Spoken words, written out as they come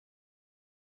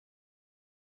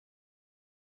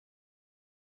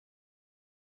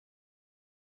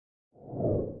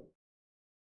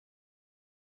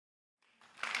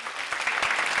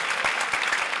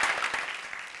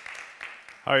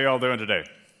How are you all doing today?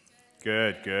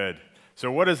 Good, good.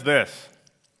 So what is this?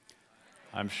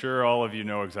 I'm sure all of you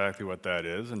know exactly what that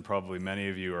is, and probably many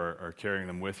of you are carrying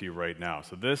them with you right now.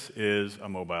 So this is a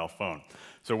mobile phone.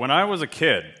 So when I was a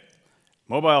kid,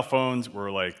 mobile phones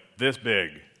were like this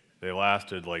big. They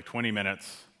lasted like 20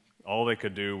 minutes. All they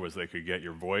could do was they could get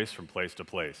your voice from place to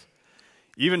place.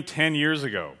 Even 10 years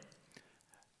ago,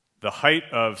 the height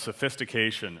of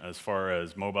sophistication as far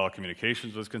as mobile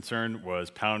communications was concerned was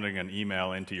pounding an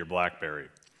email into your BlackBerry.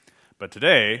 But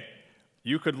today,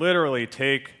 you could literally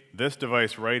take this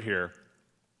device right here,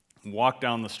 walk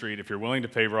down the street. If you're willing to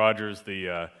pay Rogers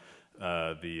the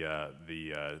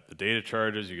data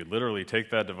charges, you could literally take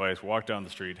that device, walk down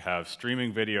the street, have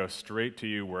streaming video straight to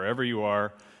you wherever you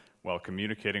are while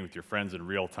communicating with your friends in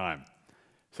real time.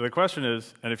 So the question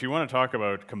is, and if you want to talk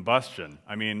about combustion,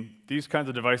 I mean, these kinds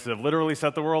of devices have literally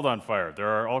set the world on fire. There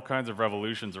are all kinds of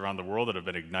revolutions around the world that have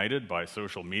been ignited by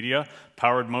social media,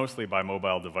 powered mostly by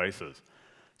mobile devices.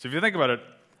 So if you think about it,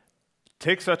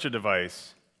 take such a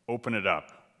device, open it up.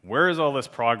 Where is all this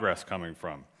progress coming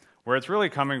from? Where it's really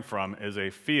coming from is a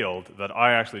field that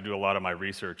I actually do a lot of my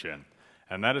research in,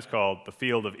 and that is called the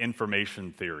field of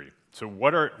information theory. So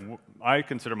I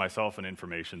consider myself an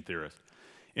information theorist.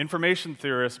 Information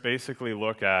theorists basically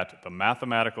look at the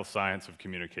mathematical science of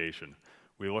communication.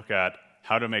 We look at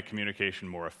how to make communication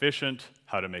more efficient,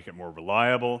 how to make it more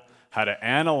reliable, how to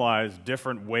analyze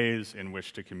different ways in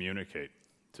which to communicate.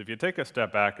 So if you take a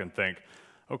step back and think,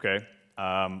 okay,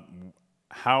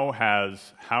 how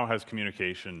has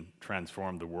communication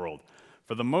transformed the world?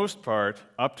 For the most part,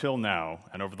 up till now,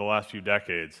 and over the last few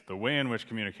decades, the way in which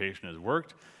communication has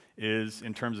worked is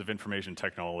in terms of information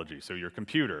technology. So your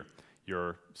computer,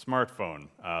 your smartphone,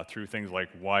 through things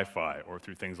like Wi-Fi or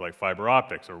through things like fiber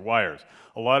optics or wires.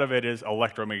 A lot of it is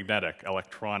electromagnetic,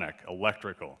 electronic,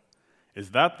 electrical. Is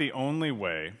that the only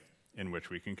way in which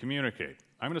we can communicate?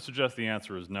 I'm going to suggest the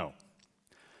answer is no.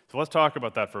 So let's talk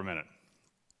about that for a minute.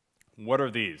 What are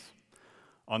these?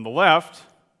 On the left,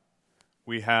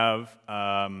 we have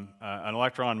an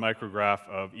electron micrograph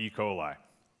of E. coli.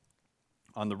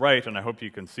 On the right, and I hope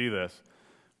you can see this,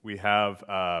 we have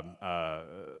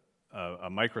a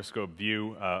microscope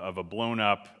view of a blown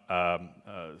up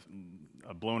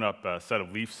set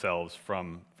of leaf cells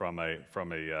from a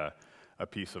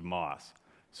piece of moss.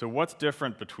 So what's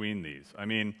different between these? I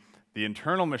mean, the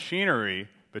internal machinery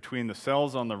between the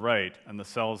cells on the right and the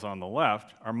cells on the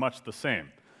left are much the same.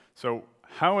 So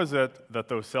how is it that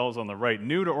those cells on the right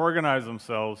knew to organize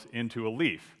themselves into a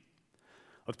leaf?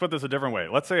 Let's put this a different way.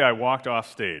 Let's say I walked off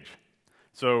stage.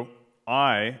 So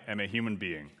I am a human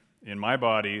being. In my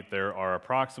body, there are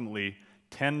approximately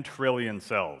 10 trillion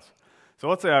cells. So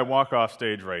let's say I walk off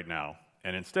stage right now,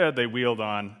 and instead they wheeled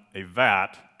on a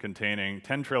vat containing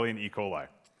 10 trillion E. coli.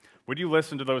 Would you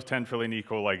listen to those 10 trillion E.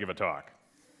 coli give a talk?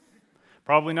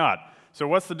 Probably not. So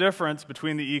what's the difference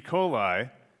between the E.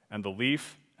 coli and the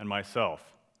leaf and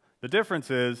myself? The difference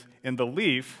is, in the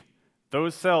leaf,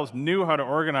 those cells knew how to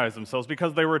organize themselves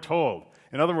because they were told.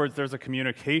 In other words, there's a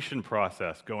communication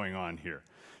process going on here.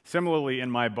 Similarly,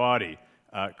 in my body,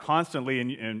 constantly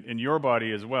in your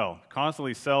body as well,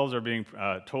 constantly cells are being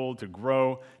told to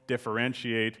grow,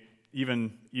 differentiate,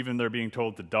 even they're being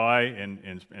told to die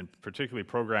in particularly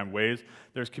programmed ways.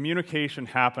 There's communication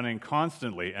happening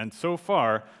constantly, and so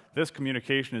far, this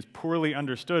communication is poorly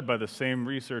understood by the same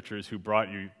researchers who brought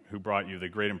you the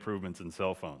great improvements in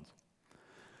cell phones.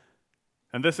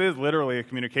 And this is literally a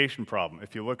communication problem.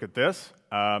 If you look at this,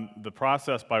 the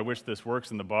process by which this works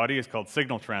in the body is called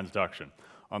signal transduction.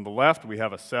 On the left, we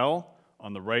have a cell.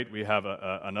 On the right, we have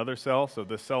another cell. So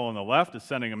this cell on the left is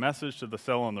sending a message to the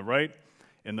cell on the right.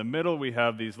 In the middle, we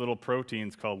have these little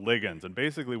proteins called ligands. And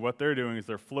basically what they're doing is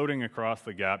they're floating across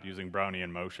the gap using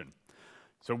Brownian motion.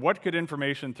 So what could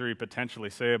information theory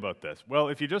potentially say about this? Well,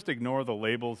 if you just ignore the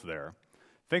labels there,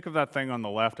 think of that thing on the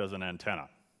left as an antenna.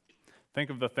 Think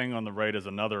of the thing on the right as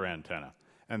another antenna.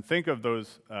 And think of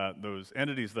those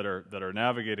entities that are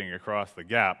navigating across the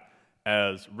gap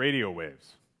as radio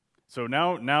waves. So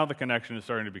now the connection is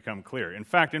starting to become clear. In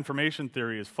fact, information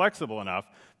theory is flexible enough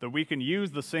that we can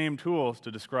use the same tools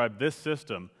to describe this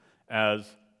system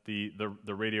as the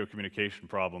radio communication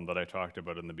problem that I talked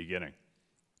about in the beginning.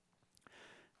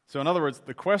 So in other words,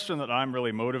 the question that I'm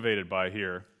really motivated by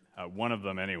here, one of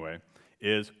them anyway,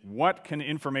 is what can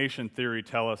information theory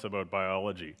tell us about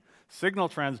biology? Signal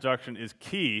transduction is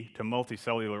key to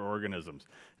multicellular organisms.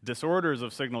 Disorders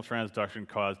of signal transduction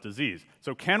cause disease.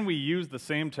 So can we use the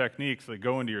same techniques that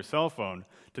go into your cell phone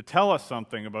to tell us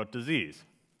something about disease?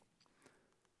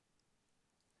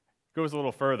 It goes a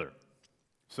little further.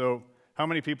 So how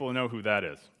many people know who that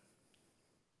is?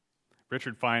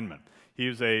 Richard Feynman. He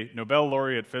was a Nobel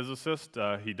laureate physicist.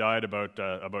 He died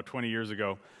about 20 years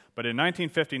ago. But in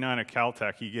 1959 at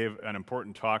Caltech, he gave an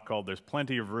important talk called "There's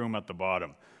Plenty of Room at the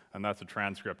Bottom," and that's a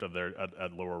transcript of there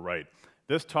at lower right.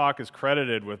 This talk is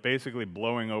credited with basically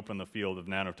blowing open the field of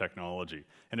nanotechnology.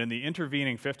 And in the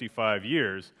intervening 55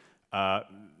 years,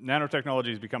 nanotechnology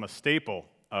has become a staple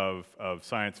of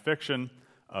science fiction,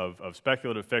 of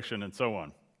speculative fiction, and so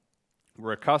on.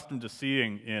 We're accustomed to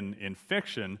seeing in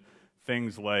fiction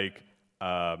things like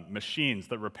machines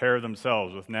that repair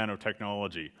themselves with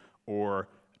nanotechnology, or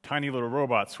tiny little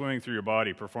robots swimming through your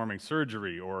body performing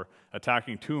surgery or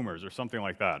attacking tumors or something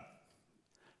like that.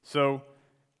 So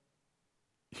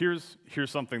here's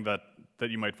something that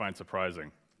you might find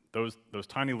surprising. Those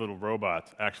tiny little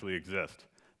robots actually exist.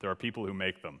 There are people who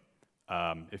make them.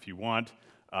 If you want,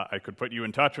 I could put you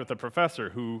in touch with a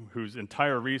professor whose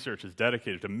entire research is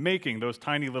dedicated to making those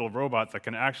tiny little robots that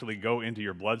can actually go into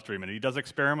your bloodstream, and he does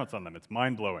experiments on them. It's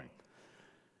mind-blowing.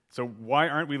 So why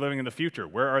aren't we living in the future?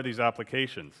 Where are these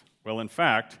applications? Well, in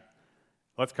fact,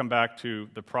 let's come back to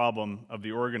the problem of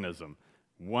the organism.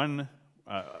 A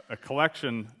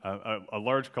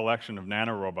large collection of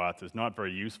nanorobots is not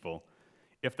very useful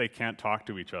if they can't talk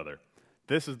to each other.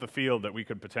 This is the field that we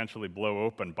could potentially blow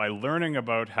open by learning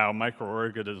about how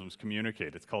microorganisms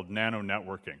communicate. It's called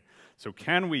nanonetworking. So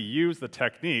can we use the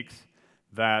techniques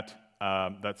that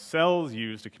cells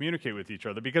use to communicate with each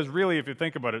other? Because really, if you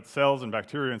think about it, cells and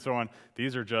bacteria and so on,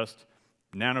 these are just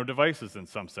nano devices in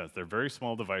some sense. They're very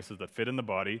small devices that fit in the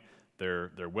body.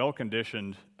 They're well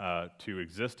conditioned to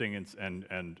existing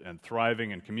and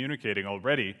thriving and communicating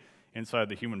already inside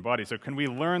the human body. So can we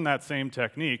learn that same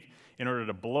technique in order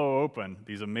to blow open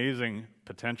these amazing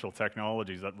potential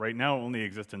technologies that right now only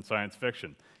exist in science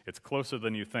fiction? It's closer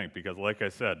than you think, because like I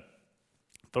said,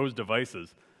 those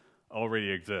devices already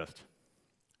exist.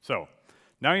 So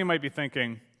now you might be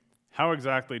thinking, how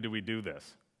exactly do we do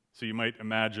this? So you might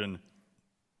imagine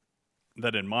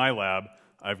that in my lab,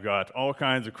 I've got all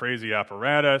kinds of crazy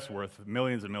apparatus worth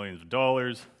millions and millions of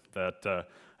dollars that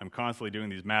I'm constantly doing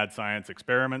these mad science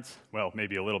experiments. Well,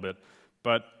 maybe a little bit,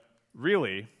 but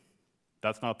really,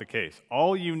 that's not the case.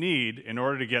 All you need in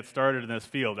order to get started in this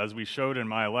field, as we showed in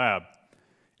my lab,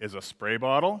 is a spray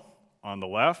bottle on the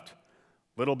left,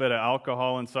 little bit of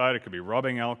alcohol inside. It could be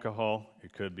rubbing alcohol,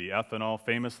 it could be ethanol.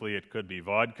 Famously, it could be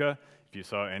vodka, if you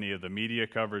saw any of the media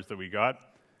covers that we got.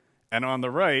 And on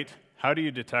the right, how do you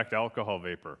detect alcohol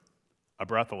vapor? A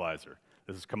breathalyzer.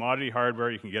 This is commodity hardware.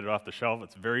 You can get it off the shelf.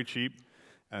 It's very cheap.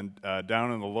 And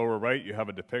down in the lower right, you have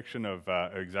a depiction of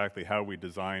exactly how we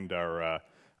designed our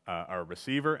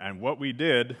receiver. And what we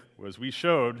did was we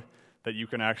showed that you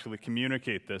can actually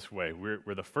communicate this way.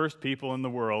 We're the first people in the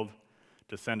world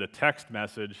to send a text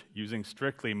message using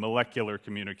strictly molecular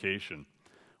communication.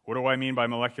 What do I mean by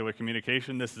molecular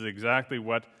communication? This is exactly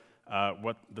what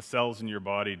the cells in your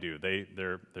body do.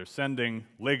 They're sending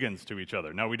ligands to each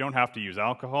other. Now, we don't have to use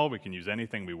alcohol. We can use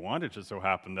anything we want. It just so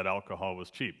happened that alcohol was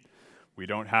cheap. We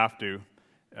don't have to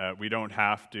have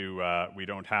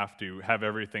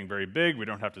everything very big. We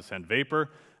don't have to send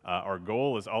vapor. Our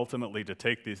goal is ultimately to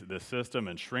take this system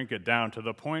and shrink it down to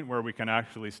the point where we can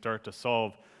actually start to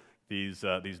solve these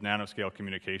nanoscale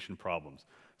communication problems.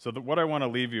 So what I want to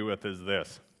leave you with is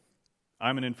this.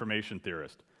 I'm an information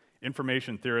theorist.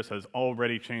 Information theorist has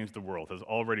already changed the world, has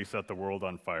already set the world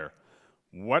on fire.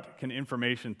 What can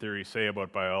information theory say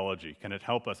about biology? Can it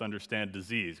help us understand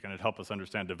disease? Can it help us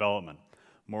understand development?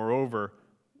 Moreover,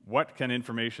 what can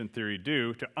information theory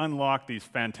do to unlock these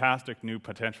fantastic new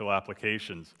potential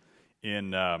applications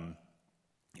in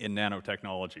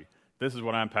nanotechnology? This is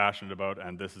what I'm passionate about,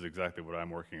 and this is exactly what I'm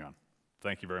working on.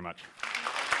 Thank you very much.